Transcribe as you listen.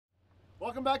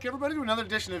Welcome back, everybody, to another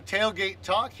edition of Tailgate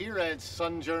Talk here at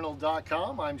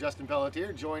sunjournal.com. I'm Justin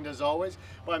Pelletier, joined as always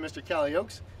by Mr. Callie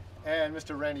Oakes and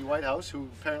Mr. Randy Whitehouse, who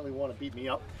apparently want to beat me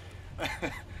up.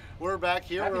 We're back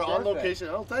here. Happy We're on birthday. location.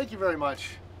 Oh, thank you very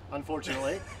much.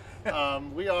 Unfortunately,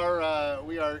 we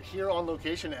are here on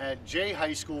location at Jay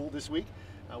High School this week,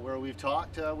 where we've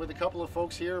talked with a couple of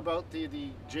folks here about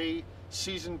the Jay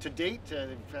season to date.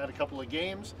 They've had a couple of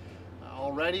games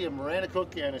already, a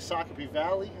Maranacook and a Sacopee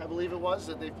Valley, I believe it was,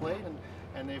 that they've played,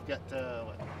 and they've got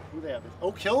who they have?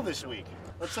 Oak Hill this week.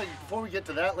 Let's say before we get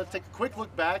to that, let's take a quick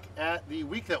look back at the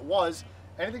week that was.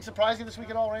 Anything surprising this week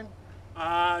at all, Rain?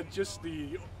 Just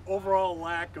the overall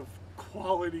lack of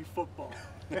quality football.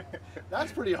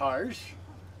 That's pretty harsh.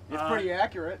 It's pretty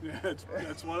accurate. Yeah,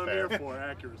 that's what I'm here for,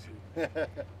 accuracy.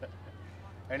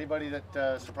 Anybody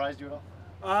that surprised you at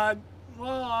all?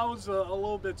 Well, I was a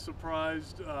little bit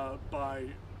surprised by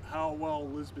how well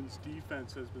Lisbon's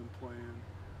defense has been playing,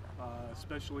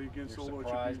 especially against You're Old Orchard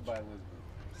surprised Beach. by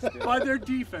Lisbon. By their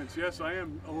defense, yes, I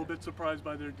am a little bit surprised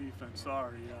by their defense.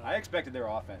 Sorry. I expected their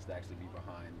offense to actually be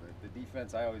behind, but the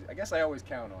defense, I guess I always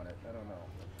count on it. I don't know.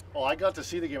 Oh, I got to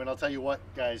see the game, and I'll tell you what,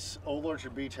 guys. Old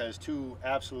Orchard Beach has two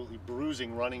absolutely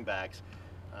bruising running backs,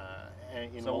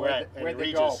 and So Moret and where'd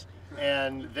they Regis.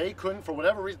 And they couldn't, for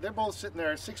whatever reason, they're both sitting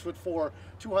there at 6'4",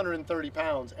 230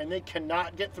 pounds, and they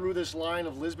cannot get through this line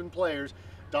of Lisbon players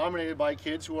dominated by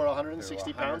kids who are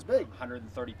 160 pounds big.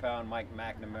 130-pound Mike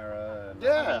McNamara. And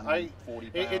Yeah,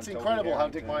 140-pound it's Toby incredible how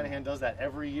Dick Harrington. Moynihan does that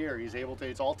every year. He's able to,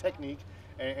 it's all technique,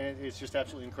 and it's just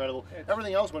absolutely incredible.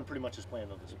 Everything else went pretty much as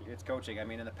planned, though, this week. It's coaching. I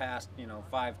mean, in the past,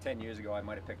 5-10 years ago, I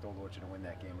might have picked Old Orchard to win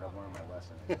that game, but I've learned my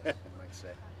lesson, I might say.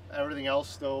 Everything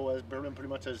else, though, has been pretty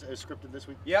much as scripted this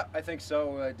week? Yeah, I think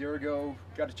so. Dirigo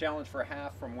got a challenge for a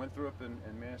half from Winthrop and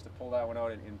managed to pull that one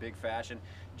out in big fashion.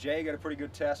 Jay got a pretty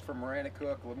good test from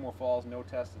Maranacook. Livermore Falls, no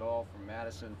test at all from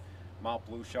Madison. Mount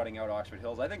Blue shutting out Oxford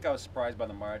Hills. I think I was surprised by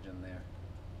the margin there.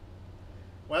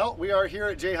 Well, we are here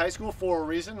at Jay High School for a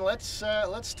reason. Let's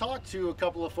talk to a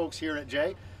couple of folks here at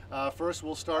Jay. First,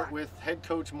 we'll start with head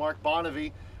coach Mark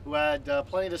Bonnevie, who had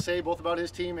plenty to say both about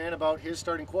his team and about his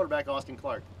starting quarterback, Austin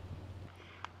Clark.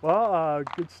 Well,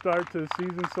 good start to the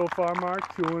season so far,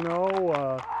 Mark.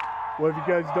 2-0. What have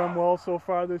you guys done well so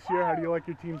far this year? How do you like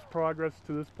your team's progress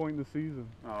to this point in the season?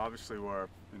 Obviously, we're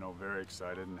very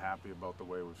excited and happy about the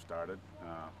way we've started.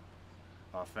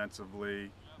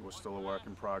 Offensively, we're still a work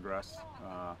in progress.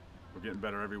 We're getting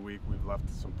better every week. We've left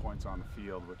some points on the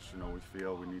field, which we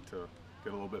feel we need to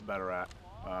get a little bit better at.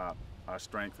 Our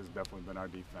strength has definitely been our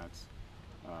defense.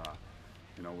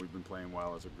 We've been playing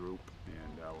well as a group,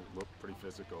 and we look pretty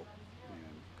physical,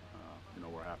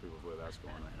 and we're happy with where that's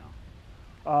going right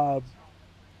now.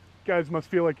 Guys must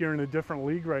feel like you're in a different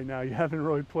league right now. You haven't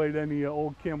really played any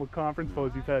old Campbell Conference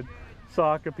foes. You've had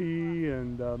Sacopee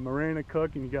and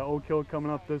Maranacook, and you got Oak Hill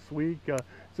coming up this week. Is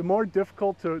it more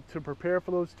difficult to prepare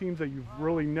for those teams that you've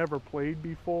really never played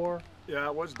before? Yeah,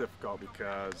 it was difficult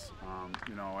because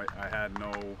I had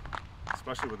no,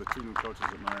 especially with the two new coaches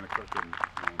at Maranacook and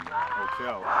Oak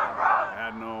Hill, I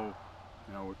had no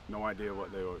idea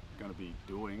what they were going to be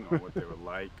doing or what they were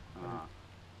like.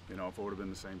 If it would have been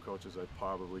the same coaches, I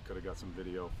probably could have got some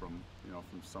video from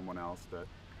someone else that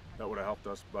would have helped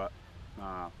us. But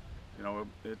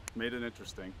it made it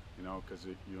interesting, because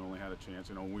you only had a chance.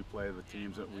 When we play the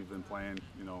teams that we've been playing,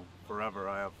 forever,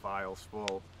 I have files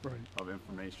full of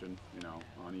information,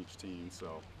 on each team.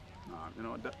 So,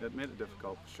 it made it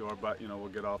difficult, for sure. But we'll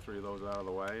get all three of those out of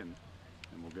the way, and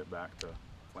we'll get back to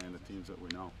playing the teams that we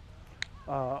know.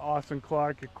 Austin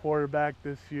Clark, a quarterback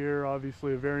this year,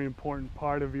 obviously a very important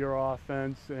part of your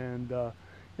offense, and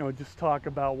just talk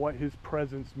about what his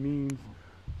presence means,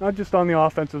 not just on the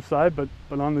offensive side, but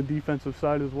on the defensive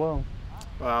side as well.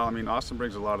 Well, Austin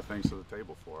brings a lot of things to the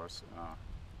table for us.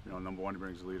 Number one, he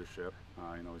brings leadership.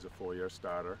 He's a 4-year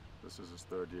starter. This is his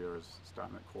 3rd year as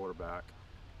starting at quarterback.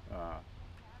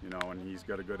 And he's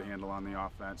got a good handle on the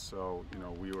offense. So,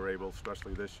 we were able,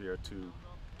 especially this year, to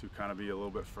kind of be a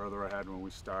little bit further ahead when we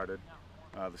started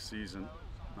the season,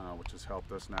 which has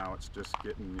helped us now. It's just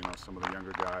getting, some of the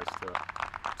younger guys to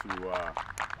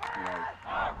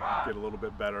get a little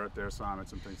bit better at their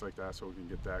assignments and things like that, so we can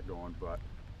get that going. But,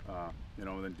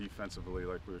 then defensively,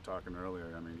 like we were talking earlier,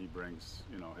 he brings,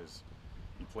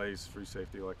 he plays free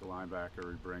safety like a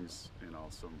linebacker. He brings,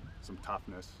 some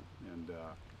toughness, and,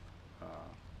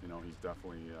 he's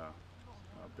definitely a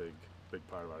big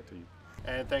part of our team.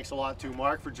 And thanks a lot to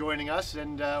Mark for joining us.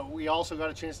 And we also got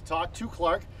a chance to talk to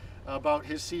Clark about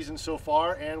his season so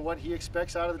far and what he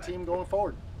expects out of the team going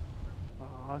forward.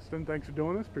 Austin, thanks for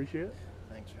doing this. Appreciate it.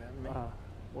 Thanks for having me.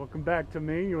 Welcome back to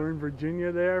Maine. You were in Virginia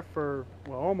there for,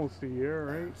 well, almost a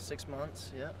year, right? 6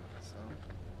 months, yeah. So.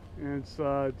 And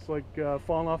it's like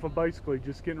falling off a bicycle,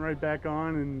 just getting right back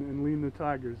on and leading the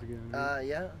Tigers again. Right?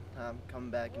 Yeah, I'm coming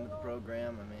back into the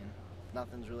program. I mean,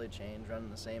 nothing's really changed. Running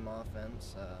the same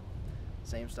offense,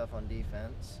 same stuff on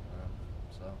defense.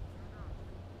 So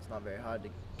it's not very hard to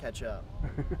catch up.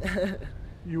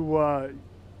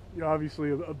 You're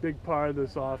obviously a big part of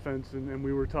this offense, and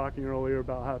we were talking earlier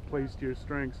about how it plays to your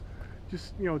strengths.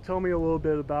 Just tell me a little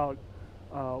bit about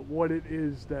what it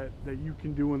is that you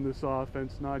can do in this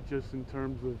offense, not just in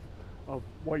terms of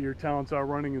what your talents are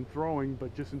running and throwing,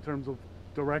 but just in terms of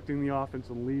directing the offense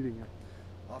and leading it.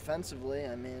 Offensively,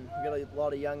 I mean, we got a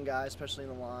lot of young guys, especially in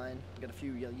the line. We got a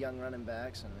few young running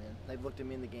backs, and they've looked at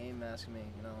me in the game, asking me,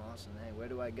 Austin, hey, where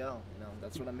do I go?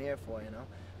 That's what I'm here for.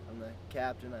 I'm the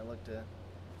captain. I look to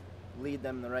lead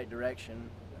them in the right direction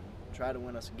and try to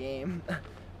win us a game.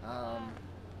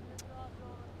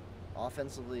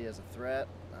 Offensively, as a threat,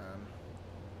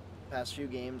 past few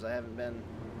games I haven't been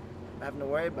having to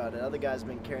worry about it. Other guys have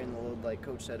been carrying the load, like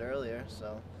Coach said earlier,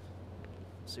 so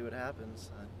see what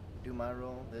happens. I do my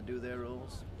role, they do their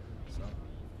roles. So.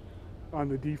 On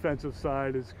the defensive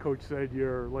side, as Coach said,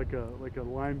 you're like a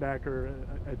linebacker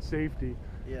at safety.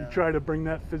 Yeah. You try to bring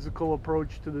that physical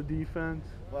approach to the defense?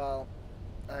 Well,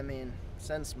 I mean,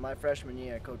 since my freshman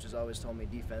year, Coach has always told me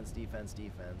defense, defense,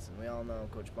 defense, and we all know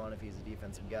Coach Bonifey's a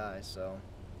defensive guy, so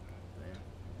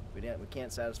we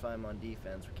can't satisfy him on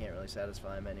defense. We can't really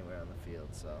satisfy him anywhere on the field,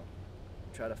 so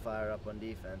we try to fire up on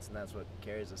defense, and that's what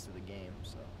carries us through the game.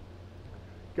 So.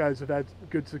 Guys have had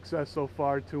good success so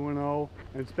far, 2-0,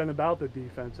 and it's been about the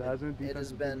defense, hasn't it? It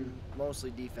has been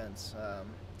mostly defense.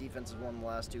 Defense has won the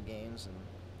last 2 games, and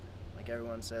like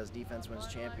everyone says, defense wins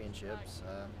championships.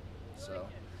 So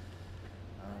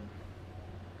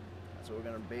that's what we're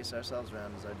going to base ourselves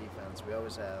around, is our defense. We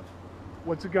always have.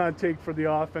 What's it going to take for the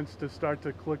offense to start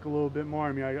to click a little bit more?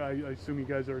 I mean, I assume you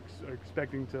guys are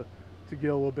expecting to get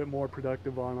a little bit more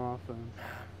productive on offense.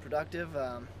 Productive,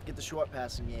 get the short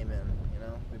passing game in.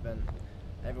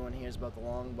 Everyone hears about the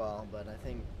long ball, but I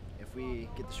think if we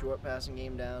get the short passing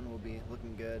game down, we'll be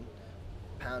looking good.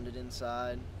 Pound it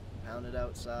inside, pound it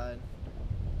outside.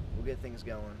 We'll get things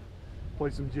going. Play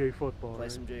some J football. Play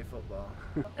right? some J football.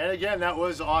 And again, that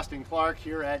was Austin Clark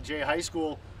here at J High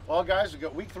School. Well, guys, we've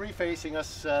got week 3 facing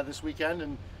us this weekend,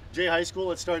 and J High School,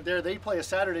 let's start there. They play a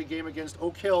Saturday game against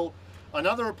Oak Hill,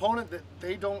 another opponent that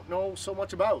they don't know so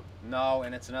much about. No,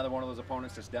 and it's another one of those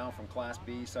opponents that's down from Class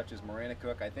B, such as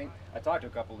Maranacook. I think I talked to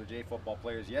a couple of the J football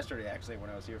players yesterday, actually,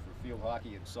 when I was here for field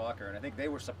hockey and soccer, and I think they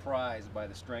were surprised by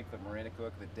the strength of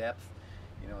Maranacook, the depth.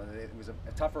 It was a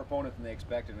tougher opponent than they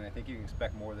expected, and I think you can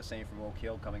expect more of the same from Oak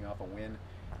Hill coming off a win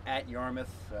at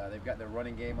Yarmouth. They've got their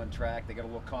running game on track. They got a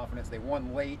little confidence. They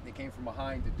won late. They came from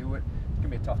behind to do it. It's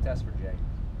going to be a tough test for Jay.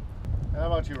 How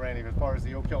about you, Randy, as far as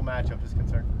the Oak Hill matchup is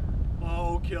concerned?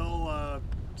 Oak Hill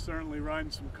certainly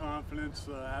riding some confidence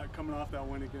coming off that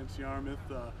win against Yarmouth.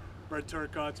 Brett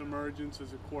Turcotte's emergence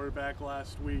as a quarterback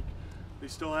last week. They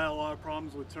still had a lot of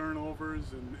problems with turnovers,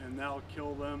 and that'll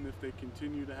kill them if they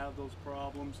continue to have those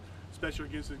problems, especially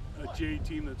against a J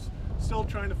team that's still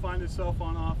trying to find itself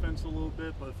on offense a little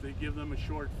bit, but if they give them a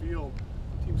short field,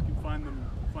 teams can find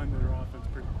their offense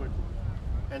pretty quickly.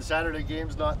 And Saturday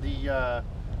game's not the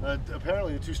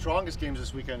apparently the 2 strongest games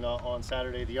this weekend on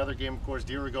Saturday. The other game, of course,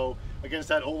 Dirigo against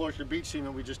that Old Orchard Beach team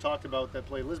that we just talked about that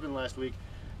played Lisbon last week.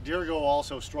 Dirigo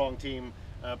also strong team,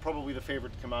 probably the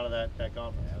favorite to come out of that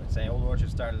conference. Yeah, I would say Old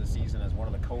Orchard started the season as one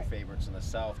of the co-favorites in the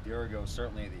South. Dirigo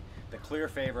certainly the clear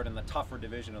favorite in the tougher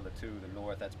division of the 2, the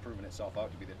North. That's proven itself out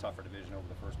to be the tougher division over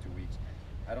the first 2 weeks.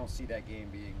 I don't see that game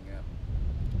being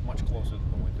much closer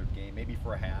than the Winthrop game, maybe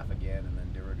for a half again, and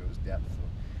then Dirigo's depth. So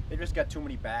they've just got too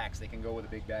many backs. They can go with a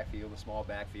big backfield, a small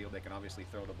backfield. They can obviously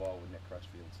throw the ball with Nick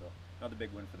Crutchfield. So another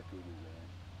big win for the Cougars, I think.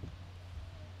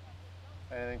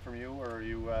 Anything from you, or are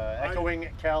you echoing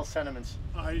Cal's sentiments?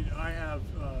 I have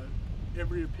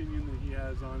every opinion that he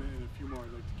has on it, and a few more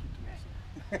I'd like to keep to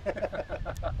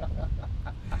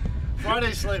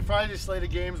myself. Friday slate of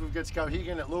games. We've got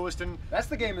Skowhegan at Lewiston. That's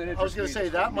the game that interests me. I was going to say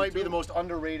that might be the most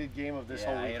underrated game of this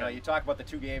whole weekend. You talk about the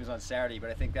 2 games on Saturday, but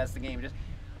I think that's the game.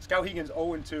 Skowhegan's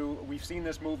 0-2. We've seen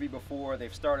this movie before.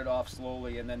 They've started off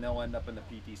slowly, and then they'll end up in the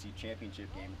PTC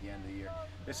championship game at the end of the year.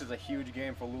 This is a huge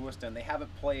game for Lewiston. They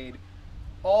haven't played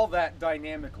all that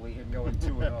dynamically in going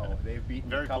 2-0. They've beaten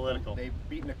They've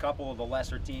beaten a couple of the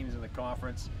lesser teams in the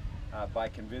conference by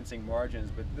convincing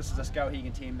margins. But this is a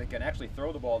Skowhegan team that can actually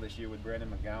throw the ball this year with Brandon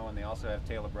McGowan. They also have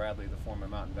Taylor Bradley, the former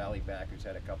Mountain Valley back, who's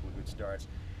had a couple of good starts.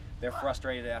 They're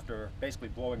frustrated after basically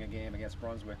blowing a game against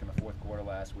Brunswick in the 4th quarter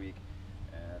last week.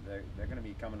 And they're going to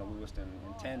be coming to Lewiston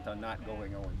intent on not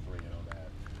going 0-3. You know that.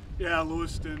 Yeah,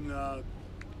 Lewiston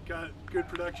got good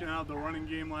production out of the running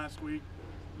game last week.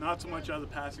 Not so much out of the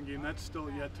passing game. That's still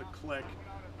yet to click.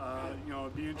 You know,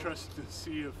 it'd be interesting to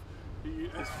see if,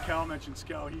 as Cal mentioned,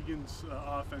 Skowhegan's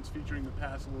offense featuring the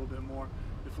pass a little bit more.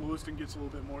 If Lewiston gets a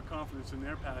little bit more confidence in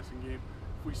their passing game,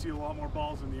 if we see a lot more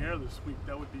balls in the air this week,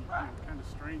 that would be kind of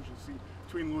strange to see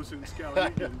between Lewiston and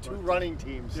Skowhegan. Two running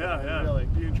teams. Yeah, really.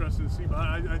 It'd be interesting to see, but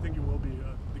I think it will be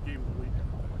the game of the week.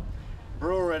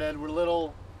 Brewer at Edward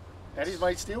Little. Eddie's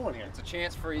might steal one here. It's a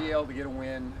chance for Yale to get a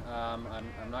win. I'm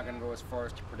not going to go as far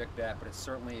as to predict that, but it's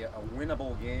certainly a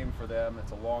winnable game for them.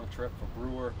 It's a long trip for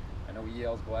Brewer. I know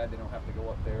Yale's glad they don't have to go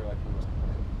up there like Lewiston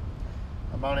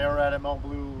did. Mount Ararat at Mount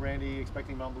Blue. Randy,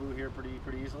 expecting Mount Blue here pretty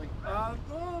easily?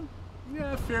 Well,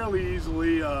 yeah, fairly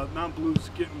easily. Mount Blue's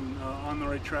getting on the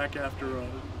right track after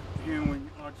handling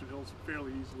Oxford Hills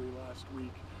fairly easily last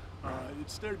week.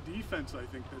 It's their defense, I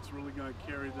think, that's really going to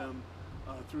carry them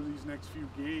through these next few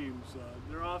games.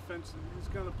 Their offense is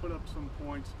going to put up some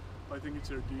points, but I think it's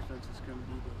their defense that's going to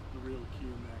be the real key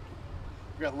in that game.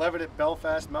 We've got Levitt at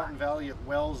Belfast, Mountain Valley at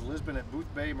Wells, Lisbon at Booth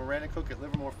Bay, Maranacook at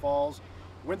Livermore Falls,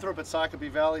 Winthrop at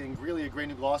Sacopee Valley, and Greeley at Grey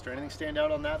New Gloucester. Anything stand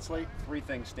out on that slate? Three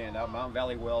things stand out. Mountain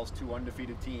Valley Wells, two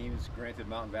undefeated teams. Granted,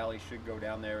 Mountain Valley should go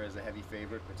down there as a heavy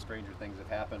favorite, but stranger things have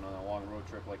happened on a long road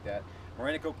trip like that.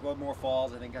 Maranacook, Livermore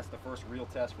Falls, I think that's the first real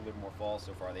test for Livermore Falls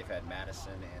so far. They've had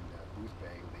Madison and Booth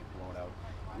Bay, who they've blown out.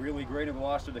 Really Grey New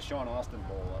Gloucester, the Sean Austin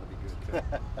Bowl ought to be good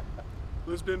too.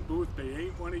 Lisbon Booth Bay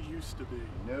ain't what it used to be.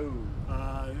 No.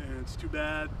 And it's too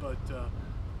bad, but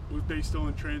Booth Bay's still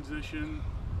in transition.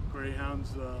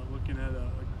 Greyhounds looking at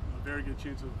a very good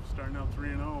chance of starting out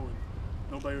 3-0, and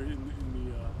nobody in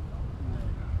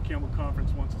the Campbell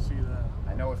Conference wants to see that.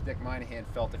 I know if Dick Moynihan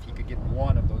felt if he could get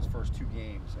one of those first two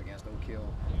games against Oak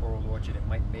Hill or Old Orchard, it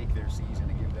might make their season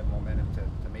and give them momentum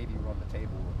to maybe run the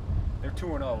table. They're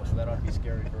 2-0, so that ought to be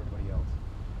scary for everybody else.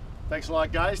 Thanks a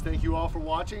lot, guys. Thank you all for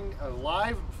watching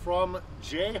live from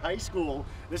Jay High School.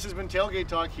 This has been Tailgate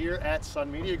Talk here at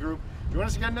Sun Media Group. Join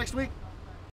us again next week.